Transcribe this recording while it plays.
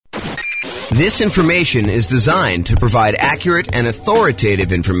This information is designed to provide accurate and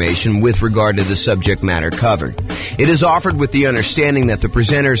authoritative information with regard to the subject matter covered. It is offered with the understanding that the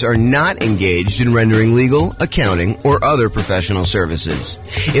presenters are not engaged in rendering legal, accounting, or other professional services.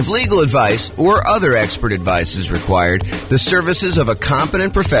 If legal advice or other expert advice is required, the services of a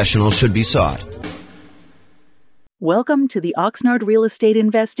competent professional should be sought. Welcome to the Oxnard Real Estate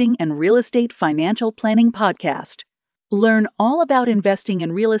Investing and Real Estate Financial Planning Podcast. Learn all about investing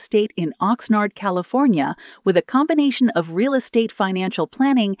in real estate in Oxnard, California, with a combination of real estate financial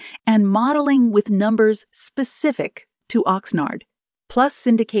planning and modeling with numbers specific to Oxnard, plus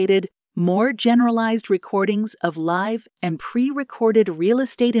syndicated, more generalized recordings of live and pre-recorded real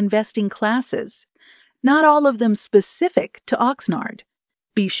estate investing classes, not all of them specific to Oxnard.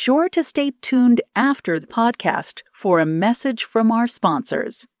 Be sure to stay tuned after the podcast for a message from our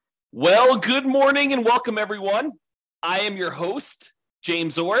sponsors. Well, good morning and welcome, everyone. I am your host,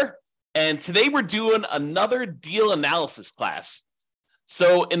 James Orr, and today we're doing another deal analysis class.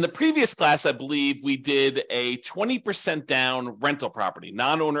 So in the previous class, I believe we did a 20% down rental property,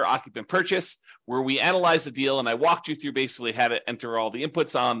 non-owner occupant purchase, where we analyzed the deal and I walked you through basically how to enter all the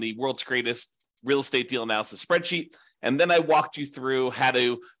inputs on the world's greatest real estate deal analysis spreadsheet. And then I walked you through how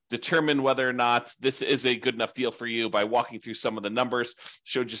to determine whether or not this is a good enough deal for you by walking through some of the numbers,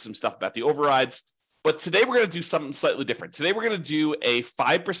 showed you some stuff about the overrides. But today we're going to do something slightly different. Today we're going to do a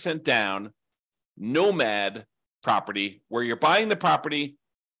 5% down Nomad property where you're buying the property,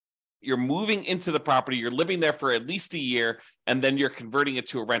 you're moving into the property, you're living there for at least a year, and then you're converting it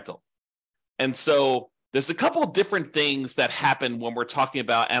to a rental. And so there's a couple of different things that happen when we're talking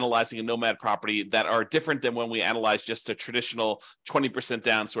about analyzing a Nomad property that are different than when we analyze just a traditional 20%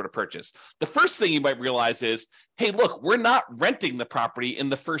 down sort of purchase. The first thing you might realize is, hey, look, we're not renting the property in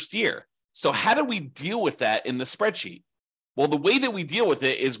the first year. So how do we deal with that in the spreadsheet? Well, the way that we deal with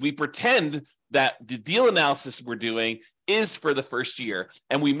it is we pretend that the deal analysis we're doing is for the first year,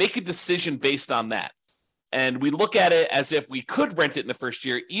 and we make a decision based on that. And we look at it as if we could rent it in the first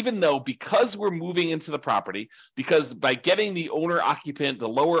year, even though because we're moving into the property, because by getting the owner-occupant, the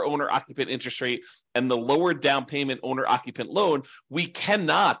lower owner-occupant interest rate, and the lower down payment owner-occupant loan, we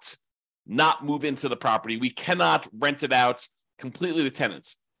cannot not move into the property. We cannot rent it out completely to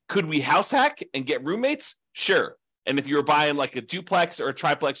tenants. Could we house hack and get roommates? Sure. And if you were buying like a duplex or a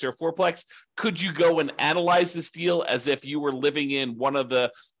triplex or a fourplex, could you go and analyze this deal as if you were living in one of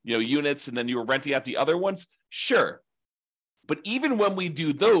the units and then you were renting out the other ones? Sure. But even when we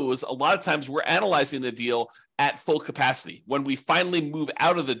do those, a lot of times we're analyzing the deal at full capacity. When we finally move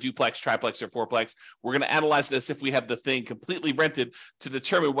out of the duplex, triplex, or fourplex, we're going to analyze this if we have the thing completely rented to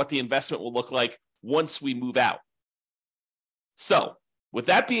determine what the investment will look like once we move out. So, with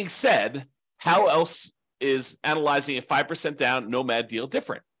that being said, how else is analyzing a 5% down Nomad deal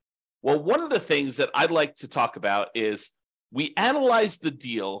different? Well, one of the things that I'd like to talk about is we analyze the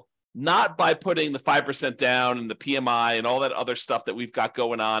deal not by putting the 5% down and the PMI and all that other stuff that we've got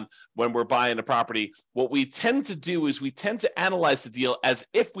going on when we're buying a property. What we tend to do is we tend to analyze the deal as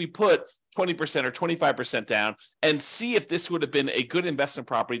if we put 20% or 25% down and see if this would have been a good investment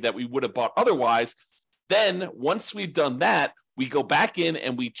property that we would have bought otherwise. Then once we've done that, we go back in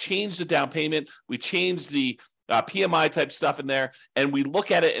and we change the down payment, we change the PMI type stuff in there, and we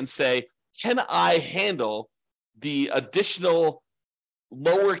look at it and say, can I handle the additional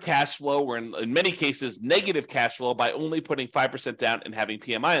lower cash flow, or in many cases, negative cash flow by only putting 5% down and having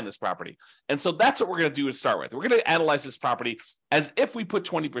PMI in this property? And so that's what we're going to do to start with. We're going to analyze this property as if we put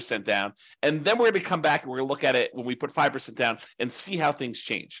 20% down, and then we're going to come back and we're going to look at it when we put 5% down and see how things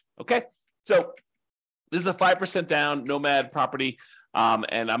change. Okay? So this is a 5% down Nomad property,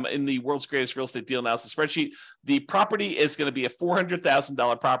 and I'm in the world's greatest real estate deal analysis spreadsheet. The property is going to be a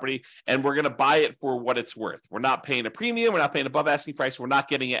 $400,000 property, and we're going to buy it for what it's worth. We're not paying a premium. We're not paying above asking price. We're not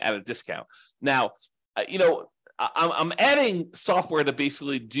getting it at a discount. Now, I'm adding software to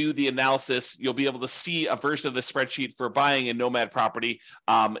basically do the analysis. You'll be able to see a version of the spreadsheet for buying a Nomad property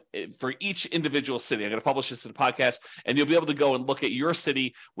for each individual city. I'm going to publish this to the podcast, and you'll be able to go and look at your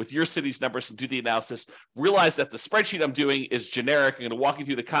city with your city's numbers and do the analysis. Realize that the spreadsheet I'm doing is generic. I'm going to walk you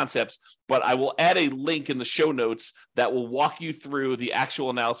through the concepts, but I will add a link in the show notes that will walk you through the actual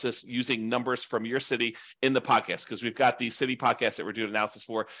analysis using numbers from your city in the podcast, because we've got the city podcast that we're doing analysis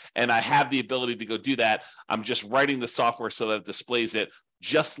for, and I have the ability to go do that. I'm just writing the software so that it displays it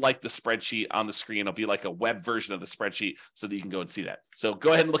just like the spreadsheet on the screen. It'll be like a web version of the spreadsheet so that you can go and see that. So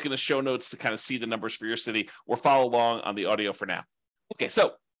go ahead and look in the show notes to kind of see the numbers for your city, or follow along on the audio for now. Okay,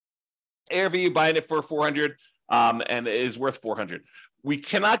 so ARV, buying it for 400 and it is worth 400. we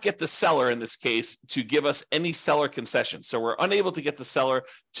cannot get the seller in this case to give us any seller concession. So we're unable to get the seller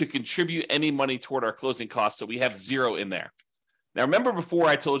to contribute any money toward our closing costs. So we have zero in there. Now, remember before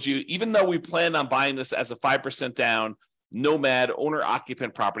I told you, even though we plan on buying this as a 5% down Nomad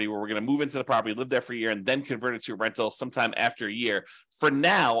owner-occupant property where we're going to move into the property, live there for a year, and then convert it to a rental sometime after a year. For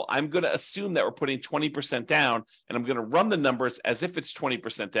now, I'm going to assume that we're putting 20% down, and I'm going to run the numbers as if it's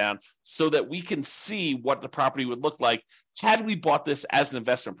 20% down so that we can see what the property would look like had we bought this as an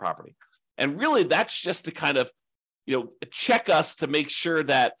investment property. And really, that's just to kind of, check us to make sure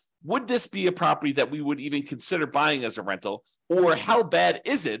that would this be a property that we would even consider buying as a rental, or how bad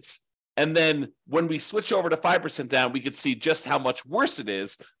is it? And then when we switch over to 5% down, we could see just how much worse it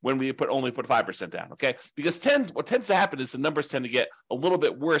is when we only put 5% down, okay? Because what tends to happen is the numbers tend to get a little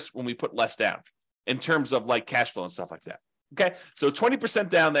bit worse when we put less down in terms of like cash flow and stuff like that, okay? So 20%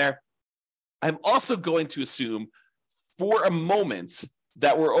 down there. I'm also going to assume for a moment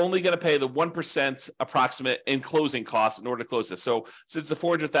that we're only going to pay the 1% approximate in closing costs in order to close this. So since it's a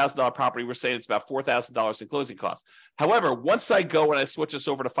 $400,000 property, we're saying it's about $4,000 in closing costs. However, once I go and I switch this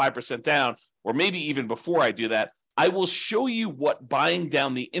over to 5% down, or maybe even before I do that, I will show you what buying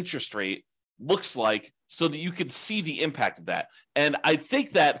down the interest rate looks like so that you can see the impact of that. And I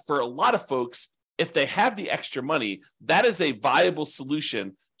think that for a lot of folks, if they have the extra money, that is a viable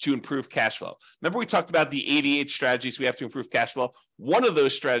solution to improve cash flow. Remember, we talked about the 88 strategies we have to improve cash flow. One of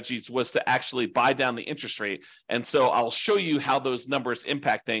those strategies was to actually buy down the interest rate. And so I'll show you how those numbers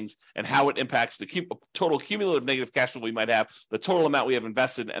impact things and how it impacts the total cumulative negative cash flow we might have, the total amount we have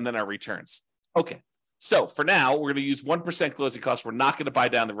invested, and then our returns. Okay, so for now, we're going to use 1% closing costs. We're not going to buy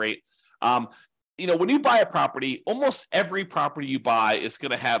down the rate. When you buy a property, almost every property you buy is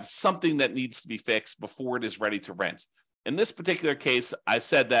going to have something that needs to be fixed before it is ready to rent. In this particular case, I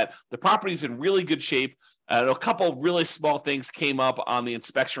said that the property is in really good shape. A couple really small things came up on the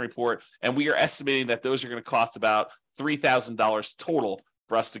inspection report, and we are estimating that those are going to cost about $3,000 total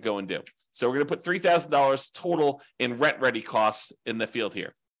for us to go and do. So we're going to put $3,000 total in rent-ready costs in the field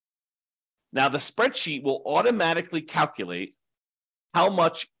here. Now, the spreadsheet will automatically calculate how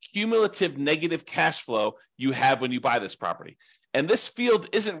much cumulative negative cash flow you have when you buy this property. And this field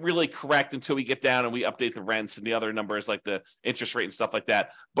isn't really correct until we get down and we update the rents and the other numbers like the interest rate and stuff like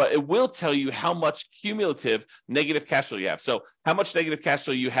that. But it will tell you how much cumulative negative cash flow you have. So how much negative cash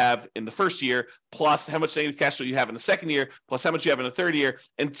flow you have in the first year, plus how much negative cash flow you have in the second year, plus how much you have in the third year,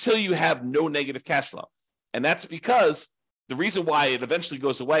 until you have no negative cash flow. And that's because the reason why it eventually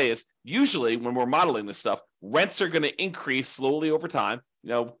goes away is usually when we're modeling this stuff, rents are going to increase slowly over time,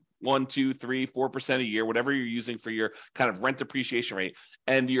 1, 2, 3, 4% a year, whatever you're using for your kind of rent depreciation rate.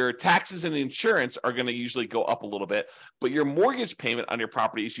 And your taxes and insurance are going to usually go up a little bit, but your mortgage payment on your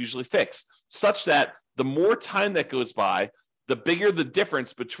property is usually fixed, such that the more time that goes by, the bigger the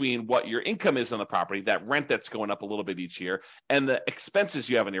difference between what your income is on the property, that rent that's going up a little bit each year, and the expenses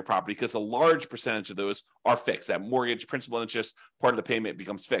you have on your property, because a large percentage of those are fixed. That mortgage, principal, and interest part of the payment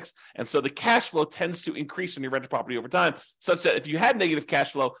becomes fixed. And so the cash flow tends to increase on your rental property over time, such that if you had negative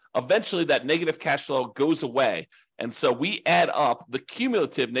cash flow, eventually that negative cash flow goes away. And so we add up the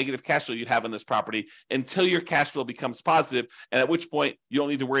cumulative negative cash flow you'd have on this property until your cash flow becomes positive, and at which point you don't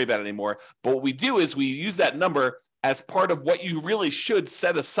need to worry about it anymore. But what we do is we use that number as part of what you really should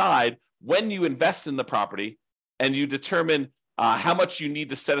set aside when you invest in the property, and you determine how much you need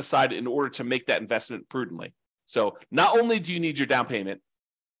to set aside in order to make that investment prudently. So not only do you need your down payment,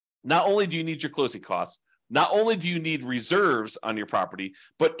 not only do you need your closing costs, not only do you need reserves on your property,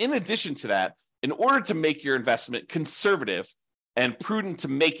 but in addition to that, in order to make your investment conservative and prudent to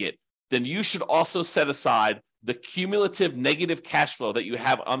make it, then you should also set aside the cumulative negative cash flow that you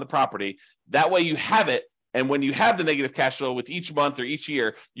have on the property. That way you have it. And when you have the negative cash flow with each month or each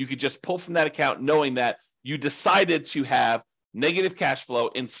year, you could just pull from that account knowing that you decided to have negative cash flow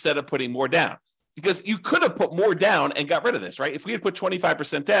instead of putting more down. Because you could have put more down and got rid of this, right? If we had put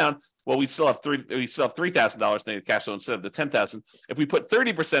 25% down, well, we still have $3,000 negative cash flow instead of the $10,000. If we put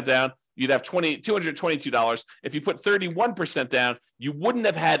 30% down, you'd have $222. If you put 31% down, you wouldn't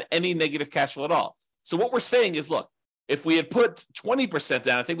have had any negative cash flow at all. So what we're saying is, look, if we had put 20%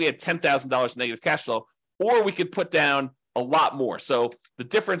 down, I think we had $10,000 negative cash flow, or we could put down a lot more. So the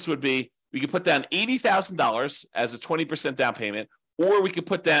difference would be we could put down $80,000 as a 20% down payment, or we could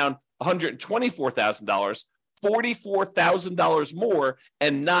put down $124,000, $44,000 more,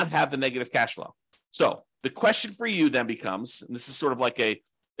 and not have the negative cash flow. So the question for you then becomes, and this is sort of like a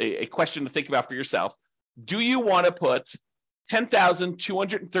question to think about for yourself, do you want to put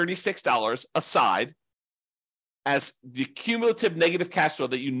 $10,236 aside as the cumulative negative cash flow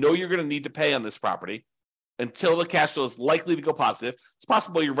that you know you're going to need to pay on this property until the cash flow is likely to go positive. It's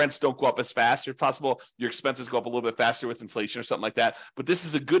possible your rents don't go up as fast. It's possible your expenses go up a little bit faster with inflation or something like that. But this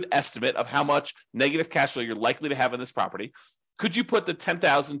is a good estimate of how much negative cash flow you're likely to have in this property. Could you put the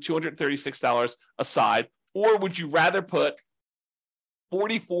 $10,236 aside, or would you rather put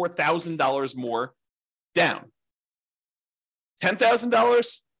 $44,000 more down?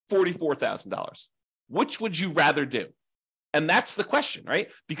 $10,000, $44,000. Which would you rather do? And that's the question,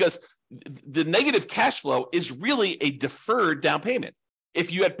 right? Because the negative cash flow is really a deferred down payment.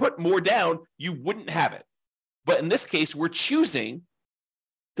 If you had put more down, you wouldn't have it. But in this case, we're choosing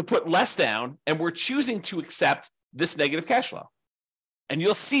to put less down, and we're choosing to accept this negative cash flow. And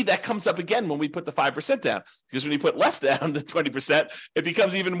you'll see that comes up again when we put the 5% down, because when you put less down than 20%, it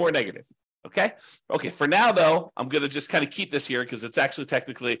becomes even more negative. Okay. For now, though, I'm going to just kind of keep this here because it's actually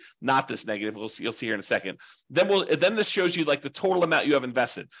technically not this negative. You'll see here in a second. Then this shows you like the total amount you have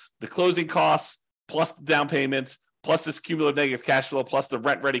invested, the closing costs plus the down payment plus this cumulative negative cash flow plus the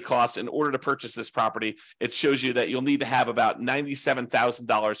rent ready costs in order to purchase this property. It shows you that you'll need to have about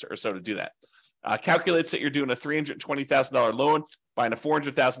 $97,000 or so to do that. Calculates that you're doing a $320,000 loan, buying a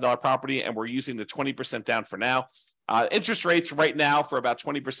 $400,000 property, and we're using the 20% down for now. Interest rates right now for about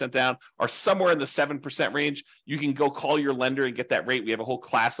 20% down are somewhere in the 7% range. You can go call your lender and get that rate. We have a whole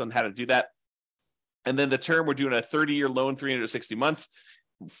class on how to do that. And then the term, we're doing a 30-year loan, 360 months.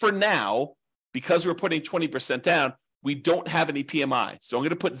 For now, because we're putting 20% down, we don't have any PMI. So I'm going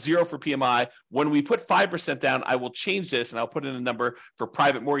to put 0 for PMI. When we put 5% down, I will change this and I'll put in a number for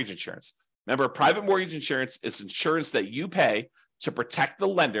private mortgage insurance. Remember, private mortgage insurance is insurance that you pay to protect the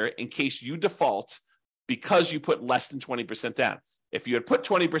lender in case you default because you put less than 20% down. If you had put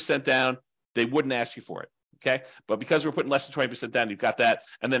 20% down, they wouldn't ask you for it. Okay. But because we're putting less than 20% down, you've got that.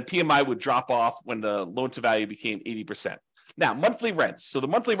 And then PMI would drop off when the loan to value became 80%. Now, monthly rents. So the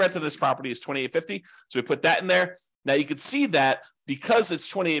monthly rent of this property is $2,850. So we put that in there. Now you can see that because it's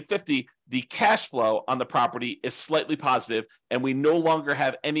 $2,850, the cash flow on the property is slightly positive, and we no longer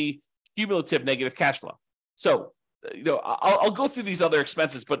have any cumulative negative cash flow. So, I'll go through these other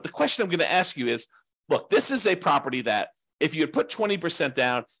expenses, but the question I'm going to ask you is, look, this is a property that if you had put 20%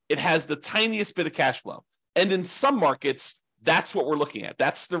 down, it has the tiniest bit of cash flow. And in some markets, that's what we're looking at.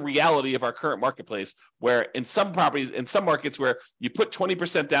 That's the reality of our current marketplace, where in some markets where you put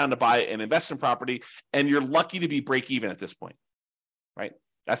 20% down to buy an investment property and you're lucky to be break even at this point, right?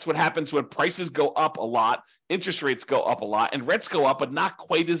 That's what happens when prices go up a lot, interest rates go up a lot, and rents go up, but not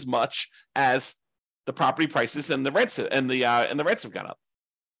quite as much as the property prices and the rents and the rents have gone up.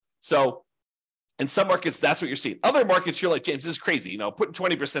 So in some markets, that's what you're seeing. Other markets, you're like, James, this is crazy. Putting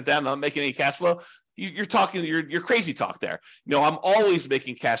 20% down, not making any cash flow. You're talking, you're crazy talk there. I'm always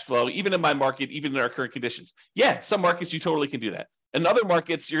making cash flow, even in my market, even in our current conditions. Yeah, some markets you totally can do that. In other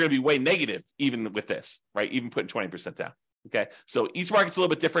markets, you're going to be way negative, even with this, right? Even putting 20% down. Okay, so each market's a little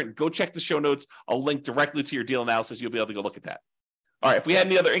bit different. Go check the show notes. I'll link directly to your deal analysis. You'll be able to go look at that. All right, if we had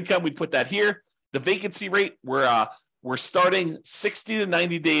any other income, we'd put that here. The vacancy rate, we're starting 60 to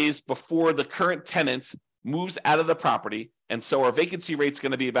 90 days before the current tenant moves out of the property. And so our vacancy rate is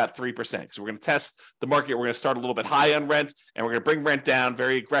going to be about 3%. So we're going to test the market. We're going to start a little bit high on rent, and we're going to bring rent down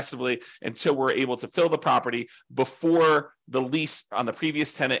very aggressively until we're able to fill the property before the lease on the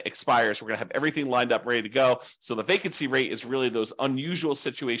previous tenant expires. We're going to have everything lined up, ready to go. So the vacancy rate is really those unusual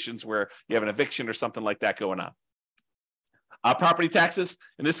situations where you have an eviction or something like that going on. Property taxes,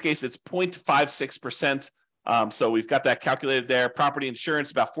 in this case, it's 0.56%. So we've got that calculated there. Property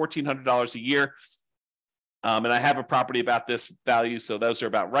insurance, about $1,400 a year. And I have a property about this value, so those are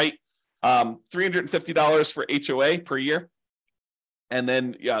about right. $350 for HOA per year. And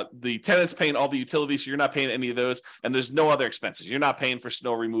then the tenant's paying all the utilities, so you're not paying any of those. And there's no other expenses. You're not paying for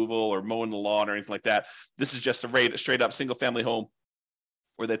snow removal or mowing the lawn or anything like that. This is just a straight up single family home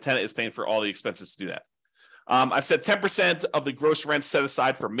where the tenant is paying for all the expenses to do that. I've said 10% of the gross rent set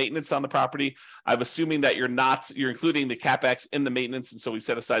aside for maintenance on the property. I'm assuming that you're including the CapEx in the maintenance. And so we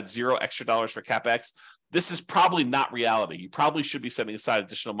set aside $0 extra for CapEx. This is probably not reality. You probably should be setting aside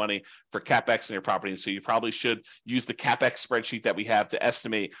additional money for CapEx in your property. And so you probably should use the CapEx spreadsheet that we have to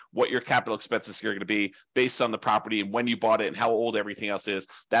estimate what your capital expenses are going to be based on the property and when you bought it and how old everything else is.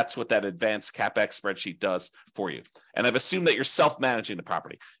 That's what that advanced CapEx spreadsheet does for you. And I've assumed that you're self-managing the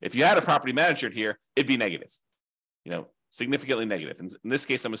property. If you had a property manager here, it'd be negative, significantly negative. And in this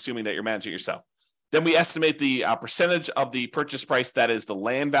case, I'm assuming that you're managing it yourself. Then we estimate the percentage of the purchase price that is the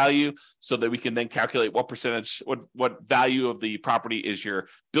land value, so that we can then calculate what percentage, what value of the property is your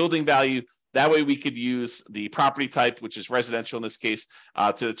building value. That way we could use the property type, which is residential in this case,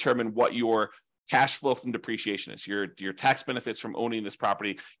 to determine what your cash flow from depreciation is, your tax benefits from owning this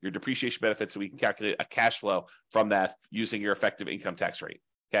property, your depreciation benefits, so we can calculate a cash flow from that using your effective income tax rate.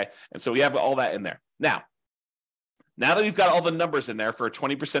 Okay. And so we have all that in there. Now that we've got all the numbers in there for a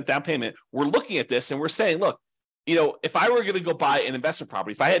 20% down payment, we're looking at this and we're saying, look, if I were going to go buy an investment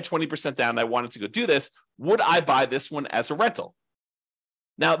property, if I had 20% down and I wanted to go do this, would I buy this one as a rental?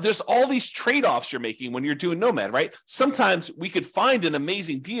 Now, there's all these trade-offs you're making when you're doing Nomad, right? Sometimes we could find an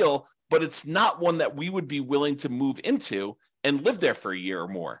amazing deal, but it's not one that we would be willing to move into and live there for a year or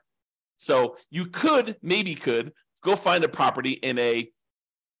more. So you could go find a property in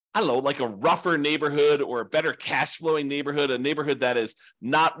like a rougher neighborhood or a better cash flowing neighborhood, a neighborhood that is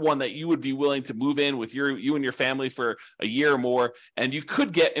not one that you would be willing to move in with you and your family for a year or more, and you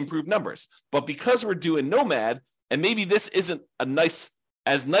could get improved numbers. But because we're doing Nomad, and maybe this isn't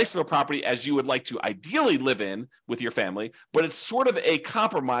as nice of a property as you would like to ideally live in with your family, but it's sort of a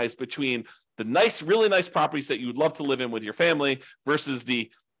compromise between the really nice properties that you would love to live in with your family versus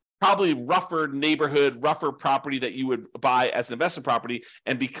the probably rougher neighborhood, rougher property that you would buy as an investment property.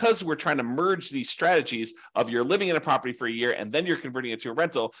 And because we're trying to merge these strategies of you're living in a property for a year and then you're converting it to a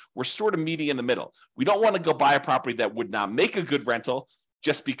rental, we're sort of meeting in the middle. We don't want to go buy a property that would not make a good rental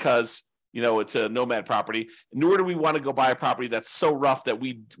just because it's a Nomad property, nor do we want to go buy a property that's so rough that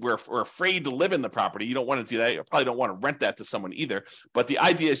we're afraid to live in the property. You don't want to do that. You probably don't want to rent that to someone either. But the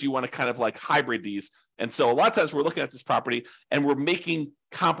idea is you want to kind of like hybrid these. And so a lot of times we're looking at this property and we're making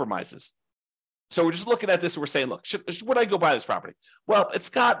compromises. So we're just looking at this and we're saying, look, would I go buy this property? Well, it's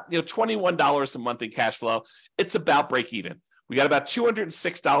got $21 a month in cash flow. It's about break even. We got about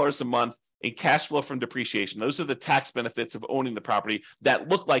 $206 a month in cash flow from depreciation. Those are the tax benefits of owning the property that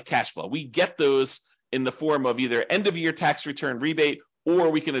look like cash flow. We get those in the form of either end of year tax return rebate,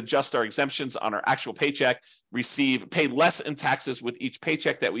 or we can adjust our exemptions on our actual paycheck, pay less in taxes with each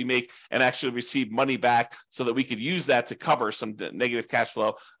paycheck that we make, and actually receive money back so that we could use that to cover some negative cash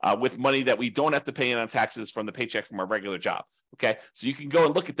flow with money that we don't have to pay in on taxes from the paycheck from our regular job. Okay, so you can go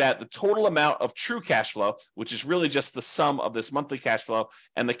and look at that. The total amount of true cash flow, which is really just the sum of this monthly cash flow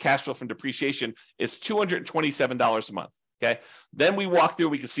and the cash flow from depreciation, is $227 a month. Okay, then we walk through,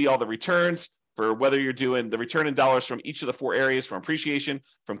 we can see all the returns for whether you're doing the return in dollars from each of the four areas, from appreciation,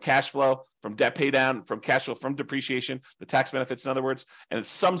 from cash flow, from debt pay down, from cash flow from depreciation, the tax benefits, in other words, and it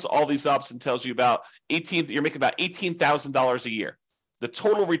sums all these up and tells you you're making about $18,000 a year. The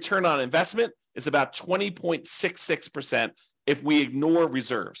total return on investment is about 20.66% if we ignore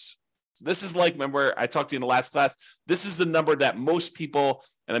reserves. So this is like, remember I talked to you in the last class, this is the number that most people,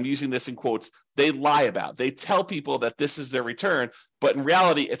 and I'm using this in quotes, they lie about. They tell people that this is their return, but in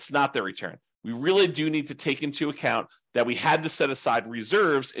reality, it's not their return. We really do need to take into account that we had to set aside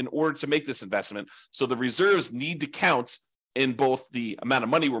reserves in order to make this investment. So the reserves need to count in both the amount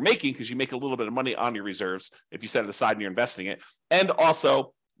of money we're making, because you make a little bit of money on your reserves if you set it aside and you're investing it, and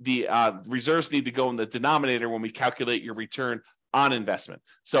also the reserves need to go in the denominator when we calculate your return on investment.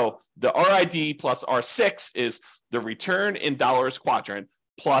 So the RID plus R6 is the return in dollars quadrant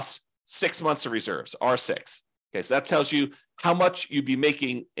plus 6 months of reserves, R6. Okay, so that tells you how much you'd be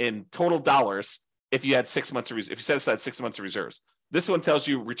making in total dollars if you had 6 months of if you set aside 6 months of reserves. This one tells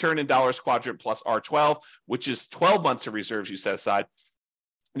you return in dollars quadrant plus R12, which is 12 months of reserves you set aside.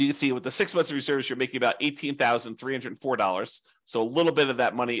 And you can see with the 6 months of reserves, you're making about $18,304. So a little bit of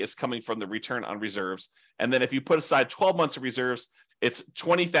that money is coming from the return on reserves. And then if you put aside 12 months of reserves, it's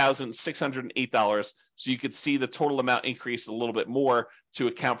 $20,608. So you could see the total amount increase a little bit more to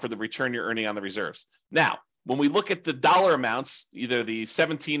account for the return you're earning on the reserves. Now, when we look at the dollar amounts, either the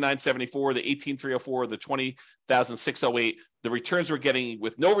 $17,974, the $18,304, the $20,608, the returns we're getting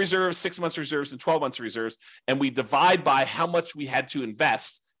with no reserves, 6 months reserves, and 12 months reserves, and we divide by how much we had to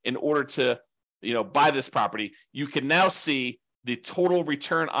invest in order to, buy this property, you can now see the total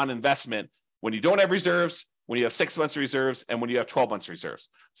return on investment when you don't have reserves, when you have 6 months reserves, and when you have 12 months reserves.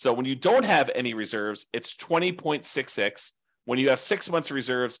 So when you don't have any reserves, it's 20.66. When you have 6 months of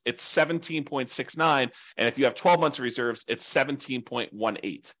reserves, it's 17.69. And if you have 12 months of reserves, it's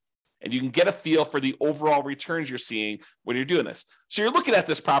 17.18. And you can get a feel for the overall returns you're seeing when you're doing this. So you're looking at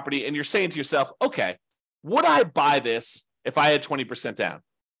this property and you're saying to yourself, okay, would I buy this if I had 20% down?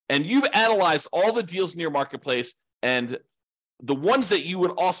 And you've analyzed all the deals in your marketplace and the ones that you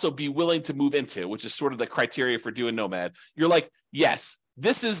would also be willing to move into, which is sort of the criteria for doing Nomad. You're like, yes,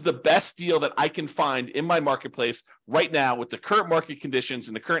 this is the best deal that I can find in my marketplace right now with the current market conditions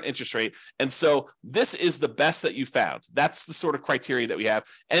and the current interest rate. And so this is the best that you found. That's the sort of criteria that we have,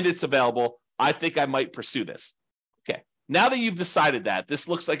 and it's available. I think I might pursue this. Okay. Now that you've decided that this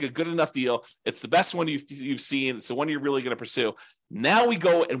looks like a good enough deal, it's the best one you've seen, it's the one you're really going to pursue. Now we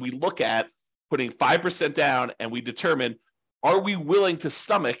go and we look at, putting 5% down, and we determine, are we willing to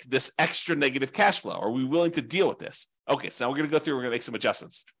stomach this extra negative cash flow? Are we willing to deal with this? Okay, so now we're going to go through, we're going to make some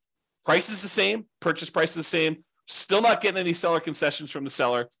adjustments. Price is the same, purchase price is the same, still not getting any seller concessions from the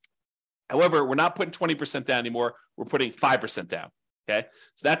seller. However, we're not putting 20% down anymore, we're putting 5% down, okay?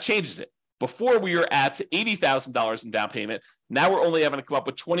 So that changes it. Before we were at $80,000 in down payment, now we're only having to come up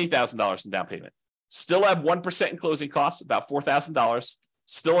with $20,000 in down payment. Still have 1% in closing costs, about $4,000.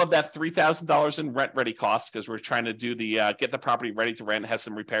 Still have that $3,000 in rent-ready costs because we're trying to do the get the property ready to rent, has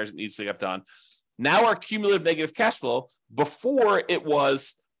some repairs it needs to get done. Now our cumulative negative cash flow, before it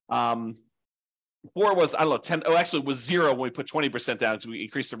was, I don't know, 10. Oh, actually, it was zero when we put 20% down because we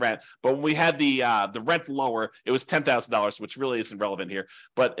increased the rent. But when we had the rent lower, it was $10,000, which really isn't relevant here.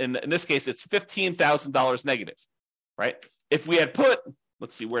 But in this case, it's $15,000 negative, right? If we had put,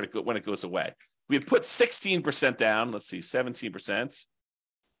 let's see when it goes away. We had put 16% down. Let's see, 17%,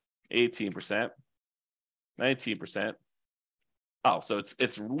 18%, 19%. Oh, so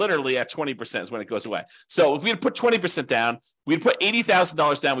it's literally at 20% is when it goes away. So if we had put 20% down, we'd put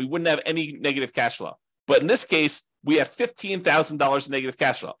 $80,000 down, we wouldn't have any negative cash flow. But in this case, we have $15,000 negative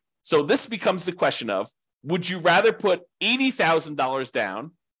cash flow. So this becomes the question of, would you rather put $80,000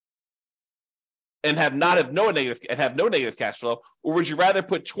 down and have no negative cash flow, or would you rather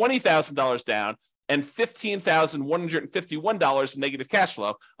put $20,000 down and $15,151 in negative cash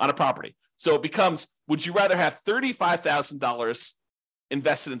flow on a property? So it becomes, would you rather have $35,000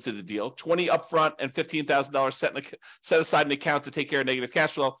 invested into the deal, 20 upfront and $15,000 set aside an account to take care of negative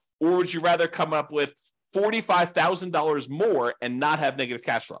cash flow, or would you rather come up with $45,000 more and not have negative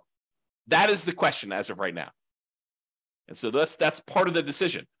cash flow? That is the question as of right now. And so that's part of the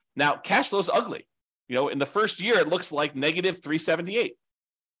decision. Now, cash flow is ugly. In the first year, it looks like negative $378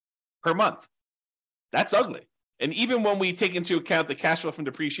 per month. That's ugly. And even when we take into account the cash flow from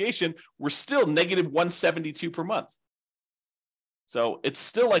depreciation, we're still negative $172 per month. So it's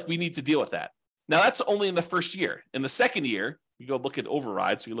still like we need to deal with that. Now, that's only in the first year. In the second year, you go look at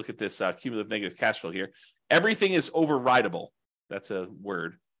overrides. So you look at this cumulative negative cash flow here. Everything is overridable. That's a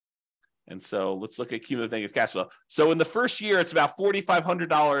word. And so let's look at cumulative negative cash flow. So in the first year, it's about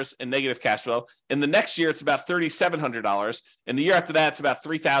 $4,500 in negative cash flow. In the next year, it's about $3,700. In the year after that, it's about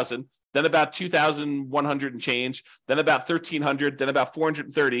 $3,000. Then about $2,100 and change. Then about $1,300. Then about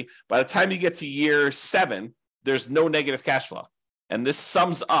 $430. By the time you get to year 7, there's no negative cash flow. And this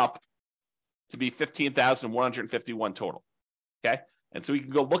sums up to be $15,151 total. Okay. And so we can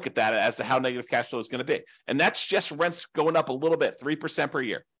go look at that as to how negative cash flow is going to be. And that's just rents going up a little bit, 3% per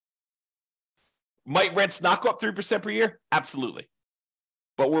year. Might rents not go up 3% per year? Absolutely.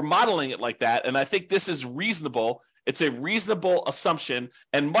 But we're modeling it like that. And I think this is reasonable. It's a reasonable assumption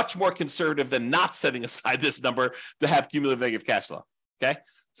and much more conservative than not setting aside this number to have cumulative negative cash flow. Okay.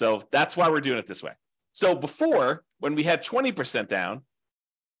 So that's why we're doing it this way. So before, when we had 20% down,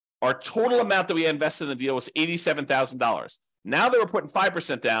 our total amount that we had invested in the deal was $87,000. Now that we're putting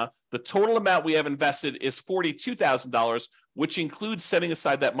 5% down, the total amount we have invested is $42,000, which includes setting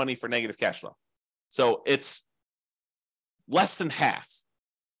aside that money for negative cash flow. So it's less than half,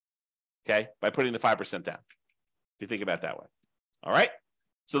 okay, by putting the 5% down, if you think about it that way. All right.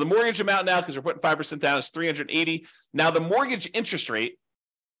 So the mortgage amount now, because we're putting 5% down, is $380. Now the mortgage interest rate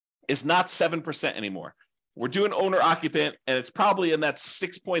is not 7% anymore. We're doing owner occupant, and it's probably in that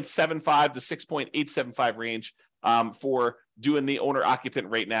 6.75 to 6.875 range for doing the owner occupant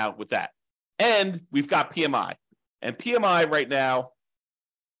rate now with that. And we've got PMI. And PMI right now,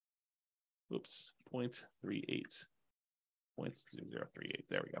 0.38. 0.038.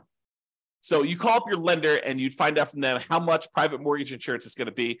 There we go. So you call up your lender and you'd find out from them how much private mortgage insurance is going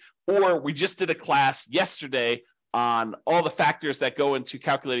to be. Or we just did a class yesterday on all the factors that go into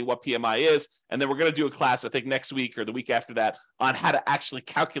calculating what PMI is. And then we're going to do a class, I think next week or the week after that, on how to actually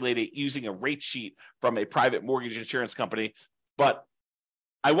calculate it using a rate sheet from a private mortgage insurance company. But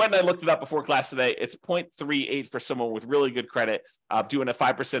I went and I looked it up before class today. It's 0.38 for someone with really good credit, doing a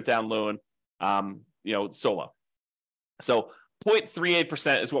 5% down loan, solo. So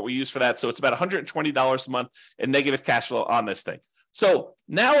 0.38% is what we use for that. So it's about $120 a month in negative cash flow on this thing. So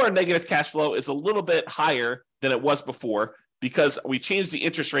now our negative cash flow is a little bit higher than it was before because we changed the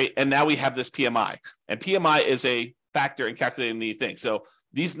interest rate and now we have this PMI. And PMI is a factor in calculating the thing. So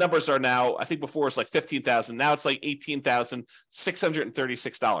these numbers are now, I think before it's like $15,000. Now it's like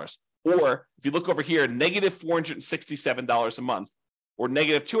 $18,636. Or if you look over here, negative $467 a month or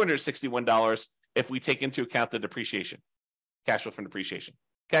negative $261 if we take into account the depreciation, cash flow from depreciation.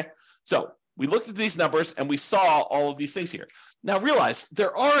 Okay. So we looked at these numbers and we saw all of these things here. Now realize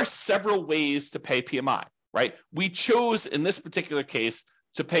there are several ways to pay PMI, right? We chose in this particular case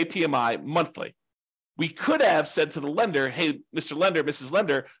to pay PMI monthly. We could have said to the lender, hey, Mr. Lender, Mrs.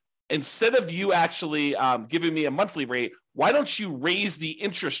 Lender, instead of you actually giving me a monthly rate, why don't you raise the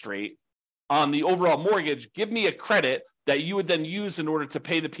interest rate on the overall mortgage? Give me a credit that you would then use in order to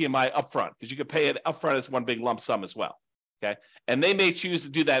pay the PMI upfront, because you could pay it upfront as one big lump sum as well. Okay. And they may choose to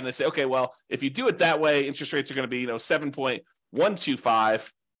do that. And they say, okay, well, if you do it that way, interest rates are going to be,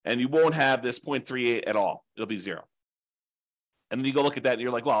 7.125, and you won't have this 0.38 at all. It'll be zero. And then you go look at that and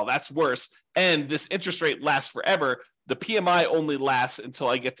you're like, well, that's worse. And this interest rate lasts forever. The PMI only lasts until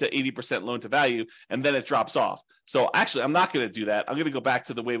I get to 80% loan to value, and then it drops off. So actually, I'm not going to do that. I'm going to go back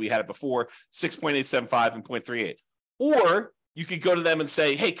to the way we had it before, 6.875 and 0.38. Or you could go to them and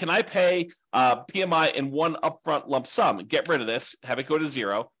say, hey, can I pay PMI in one upfront lump sum and get rid of this, have it go to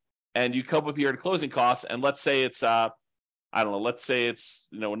zero, and you come up here in closing costs, and let's say it's, let's say it's,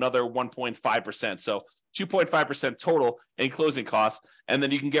 another 1.5%. So 2.5% total in closing costs, and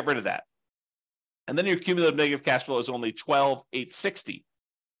then you can get rid of that. And then your cumulative negative cash flow is only 12,860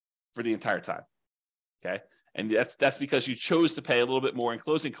 for the entire time. Okay. And that's because you chose to pay a little bit more in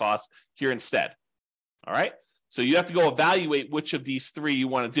closing costs here instead. All right. So you have to go evaluate which of these three you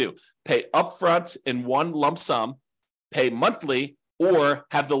want to do. Pay upfront in one lump sum, pay monthly, or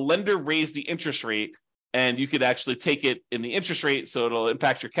have the lender raise the interest rate, and you could actually take it in the interest rate, so it'll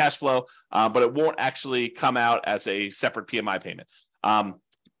impact your cash flow, but it won't actually come out as a separate PMI payment.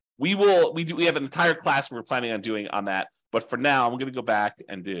 We have an entire class we're planning on doing on that, but for now, I'm going to go back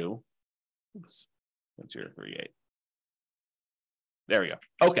and do 0.038. There we go.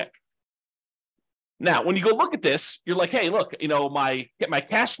 Okay. Now, when you go look at this, you're like, hey, look, my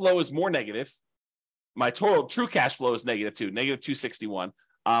cash flow is more negative. My total true cash flow is negative too, negative 261.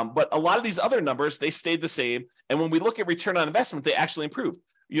 But a lot of these other numbers, they stayed the same. And when we look at return on investment, they actually improved.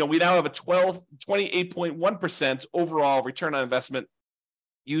 We now have a 28.1% overall return on investment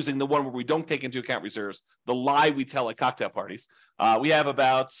using the one where we don't take into account reserves, the lie we tell at cocktail parties. We have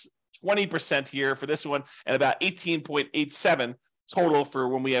about 20% here for this one and about 18.87 total for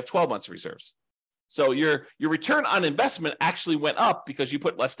when we have 12 months of reserves. So your return on investment actually went up because you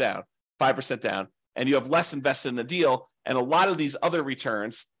put less down, 5% down, and you have less invested in the deal. And a lot of these other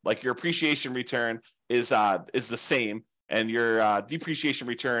returns, like your appreciation return is the same, and your depreciation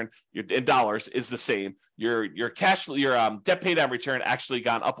return in dollars is the same. Your cash flow, your debt pay down return actually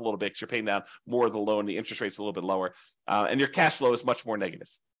gone up a little bit because you're paying down more of the loan. The interest rate's a little bit lower, and your cash flow is much more negative.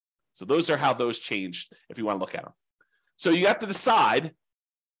 So those are how those changed if you want to look at them. So you have to decide,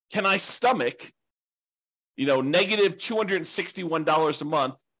 can I stomach, negative $261 a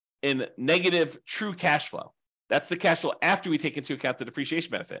month in negative true cash flow? That's the cash flow after we take into account the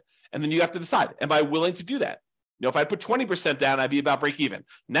depreciation benefit. And then you have to decide, am I willing to do that? If I put 20% down, I'd be about break even.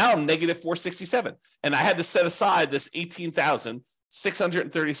 Now I'm negative 467. And I had to set aside this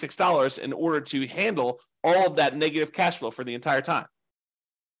 $18,636 in order to handle all of that negative cash flow for the entire time.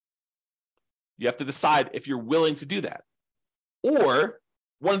 You have to decide if you're willing to do that. Or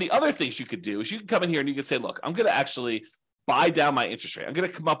one of the other things you could do is you can come in here and you can say, look, I'm going to actually buy down my interest rate. I'm going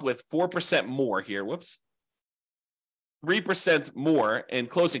to come up with 4% more here. 3% more in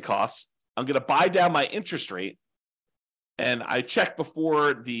closing costs. I'm going to buy down my interest rate. And I checked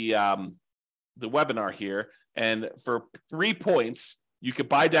before the webinar here. And for 3 points, you could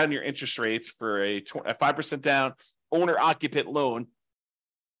buy down your interest rates for a 5% down owner-occupant loan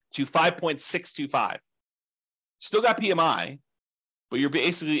to 5.625. Still got PMI, but you're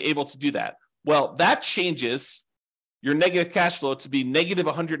basically able to do that. Well, that changes your negative cash flow to be negative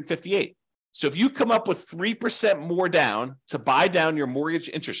 158. So if you come up with 3% more down to buy down your mortgage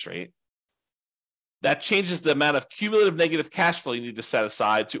interest rate, that changes the amount of cumulative negative cash flow you need to set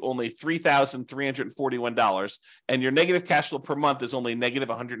aside to only $3,341. And your negative cash flow per month is only negative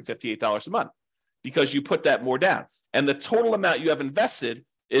 $158 a month because you put that more down. And the total amount you have invested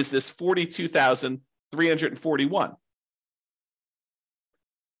is this $42,341.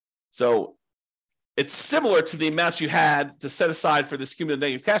 So it's similar to the amounts you had to set aside for this cumulative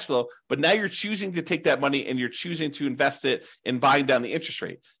negative cash flow, but now you're choosing to take that money and you're choosing to invest it in buying down the interest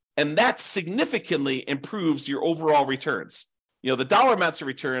rate. And that significantly improves your overall returns. The dollar amounts of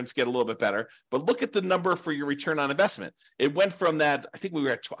returns get a little bit better, but look at the number for your return on investment. It went from that, I think we were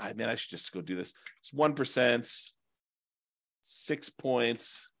at, I should just go do this. It's 1%,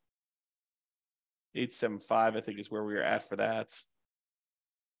 6.875, I think is where we were at for that.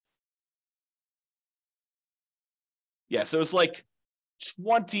 Yeah, so it's like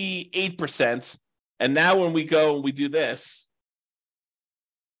 28%. And now when we go and we do this,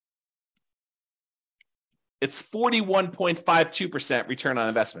 it's 41.52% return on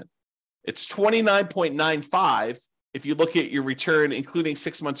investment. It's 29.95 if you look at your return, including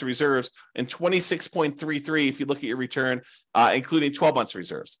 6 months of reserves, and 26.33 if you look at your return, including 12 months of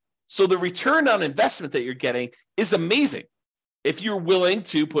reserves. So the return on investment that you're getting is amazing. If you're willing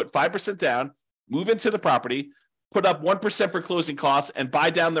to put 5% down, move into the property, put up 1% for closing costs, and buy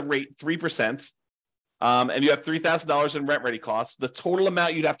down the rate 3%, and you have $3,000 in rent-ready costs, the total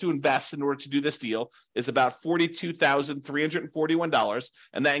amount you'd have to invest in order to do this deal is about $42,341,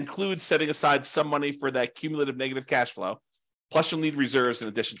 and that includes setting aside some money for that cumulative negative cash flow, plus you'll need reserves in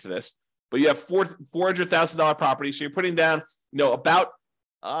addition to this. But you have $400,000 property, so you're putting down, about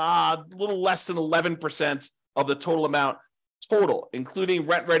a little less than 11% of the total amount total, including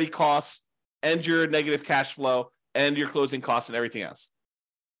rent-ready costs and your negative cash flow and your closing costs and everything else.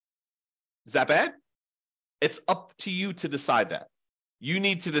 Is that bad? It's up to you to decide that. You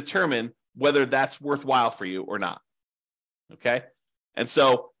need to determine whether that's worthwhile for you or not. Okay? And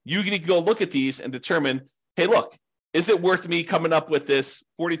so you need to go look at these and determine, hey, look, is it worth me coming up with this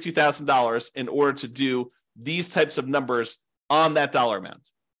 $42,000 in order to do these types of numbers on that dollar amount?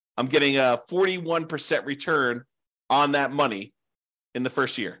 I'm getting a 41% return on that money in the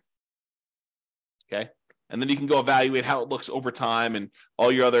first year. Okay? And then you can go evaluate how it looks over time and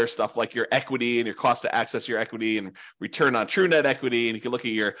all your other stuff like your equity and your cost to access your equity and return on true net equity. And you can look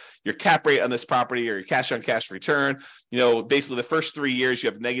at your cap rate on this property or your cash on cash return. Basically the first 3 years you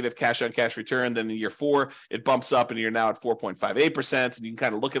have negative cash on cash return. Then in year 4, it bumps up and you're now at 4.58%. And you can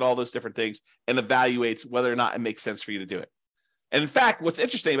kind of look at all those different things and evaluate whether or not it makes sense for you to do it. And in fact, what's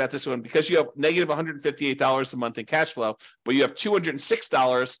interesting about this one, because you have negative $158 a month in cash flow, but you have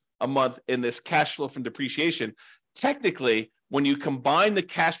 $206 a month in this cash flow from depreciation, technically, when you combine the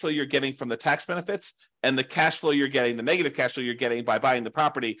cash flow you're getting from the tax benefits and the cash flow you're getting, the negative cash flow you're getting by buying the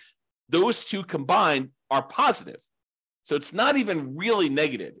property, those two combined are positive. So it's not even really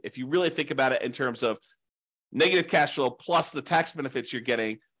negative if you really think about it in terms of negative cash flow plus the tax benefits you're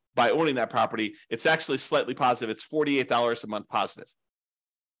getting by owning that property. It's actually slightly positive. It's $48 a month positive,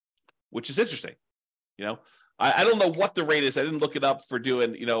 which is interesting. I don't know what the rate is. I didn't look it up for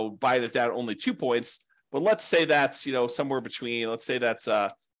doing, buying it down only 2 points, but let's say that's, somewhere between, let's say that's,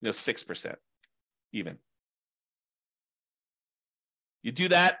 6% even. You do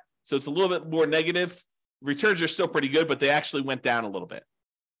that. So it's a little bit more negative. Returns are still pretty good, but they actually went down a little bit.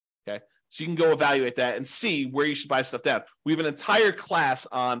 Okay. So you can go evaluate that and see where you should buy stuff down. We have an entire class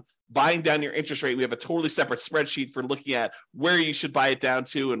on buying down your interest rate. We have a totally separate spreadsheet for looking at where you should buy it down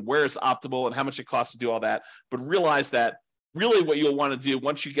to and where it's optimal and how much it costs to do all that. But realize that really what you'll want to do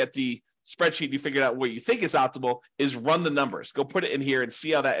once you get the spreadsheet, you figured out what you think is optimal, is run the numbers. Go put it in here and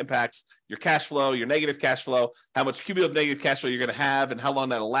see how that impacts your cash flow, your negative cash flow, how much cumulative negative cash flow you're going to have and how long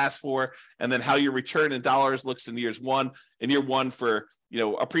that'll last for, and then how your return in dollars looks in year one for,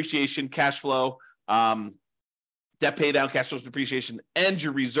 appreciation, cash flow, debt pay down, cash flows, depreciation, and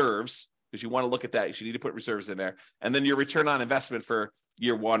your reserves, because you want to look at that. You should need to put reserves in there. And then your return on investment for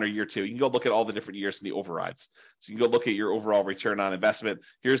year 1 or year 2. You can go look at all the different years in the overrides. So you can go look at your overall return on investment.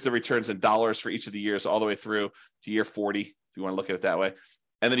 Here's the returns in dollars for each of the years all the way through to year 40, if you want to look at it that way.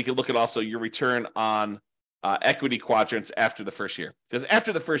 And then you can look at also your return on equity quadrants after the first year. Because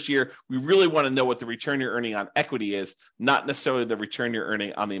after the first year, we really want to know what the return you're earning on equity is, not necessarily the return you're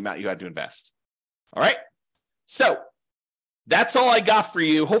earning on the amount you had to invest. All right. So that's all I got for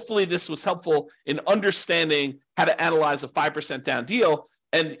you. Hopefully this was helpful in understanding how to analyze a 5% down deal.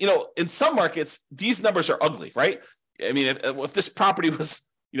 And, in some markets, these numbers are ugly, right? I mean, if this property was,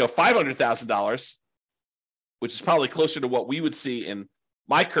 $500,000, which is probably closer to what we would see in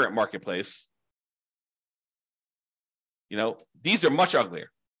my current marketplace, these are much uglier.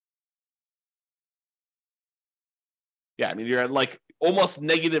 Yeah, I mean, you're at like almost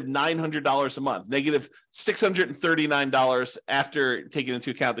negative $900 a month, negative $639 after taking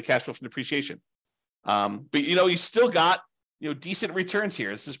into account the cash flow from depreciation. But, you still got, decent returns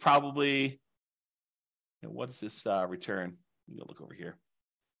here. This is probably, what is this return? Let me look over here.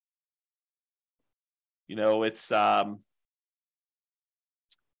 It's the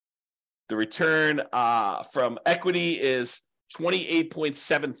return from equity is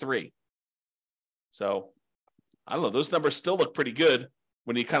 28.73. So I don't know. Those numbers still look pretty good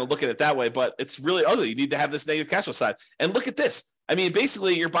when you kind of look at it that way, but it's really ugly. You need to have this negative cash flow side. And look at this. I mean,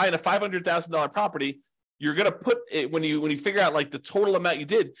 basically, you're buying a $500,000 property. You're going to put it when you figure out like the total amount you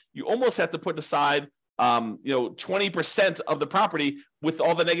did, you almost have to put aside 20% of the property with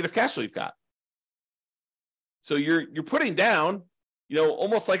all the negative cash flow you've got. So you're putting down,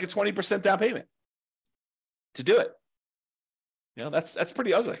 almost like a 20% down payment to do it. That's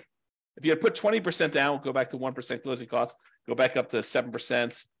pretty ugly. If you had put 20% down, go back to 1% closing costs, go back up to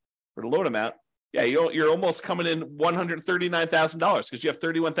 7% for the loan amount, yeah, you're almost coming in $139,000 because you have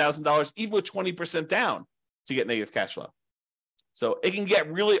 $31,000 even with 20% down to get negative cash flow. So it can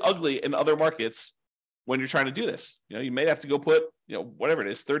get really ugly in other markets when you're trying to do this. You may have to go put, whatever it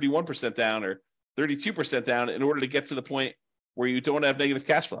is, 31% down or 32% down in order to get to the point where you don't have negative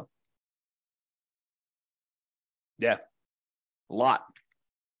cash flow. Yeah, a lot.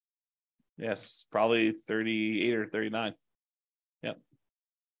 Yeah, it's probably 38 or 39. Yep.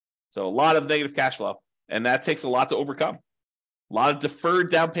 So a lot of negative cash flow, and that takes a lot to overcome. A lot of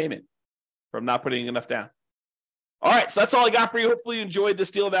deferred down payment from not putting enough down. All right, so that's all I got for you. Hopefully you enjoyed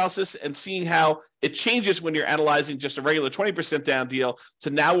this deal analysis and seeing how it changes when you're analyzing just a regular 20% down deal to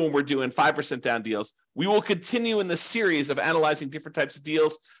now when we're doing 5% down deals. We will continue in this series of analyzing different types of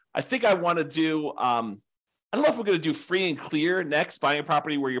deals. I think I want to do, I don't know if we're going to do free and clear next, buying a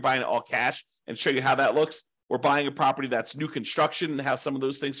property where you're buying it all cash and show you how that looks, or buying a property that's new construction and how some of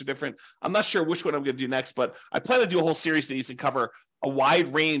those things are different. I'm not sure which one I'm going to do next, but I plan to do a whole series of these and cover a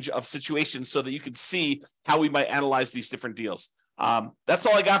wide range of situations so that you can see how we might analyze these different deals. That's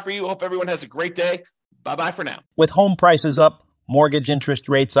all I got for you. Hope everyone has a great day. Bye-bye for now. With home prices up, mortgage interest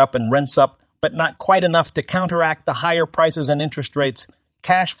rates up, and rents up, but not quite enough to counteract the higher prices and interest rates,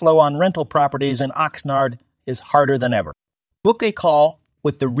 cash flow on rental properties in Oxnard is harder than ever. Book a call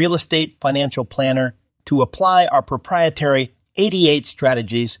with the Real Estate Financial Planner to apply our proprietary 88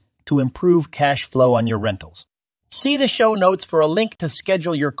 strategies to improve cash flow on your rentals. See the show notes for a link to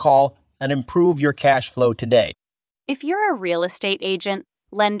schedule your call and improve your cash flow today. If you're a real estate agent,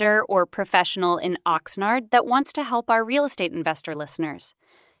 lender, or professional in Oxnard that wants to help our real estate investor listeners,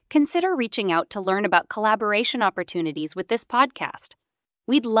 consider reaching out to learn about collaboration opportunities with this podcast.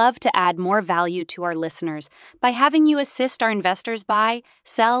 We'd love to add more value to our listeners by having you assist our investors buy,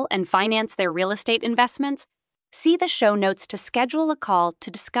 sell, and finance their real estate investments. See the show notes to schedule a call to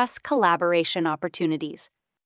discuss collaboration opportunities.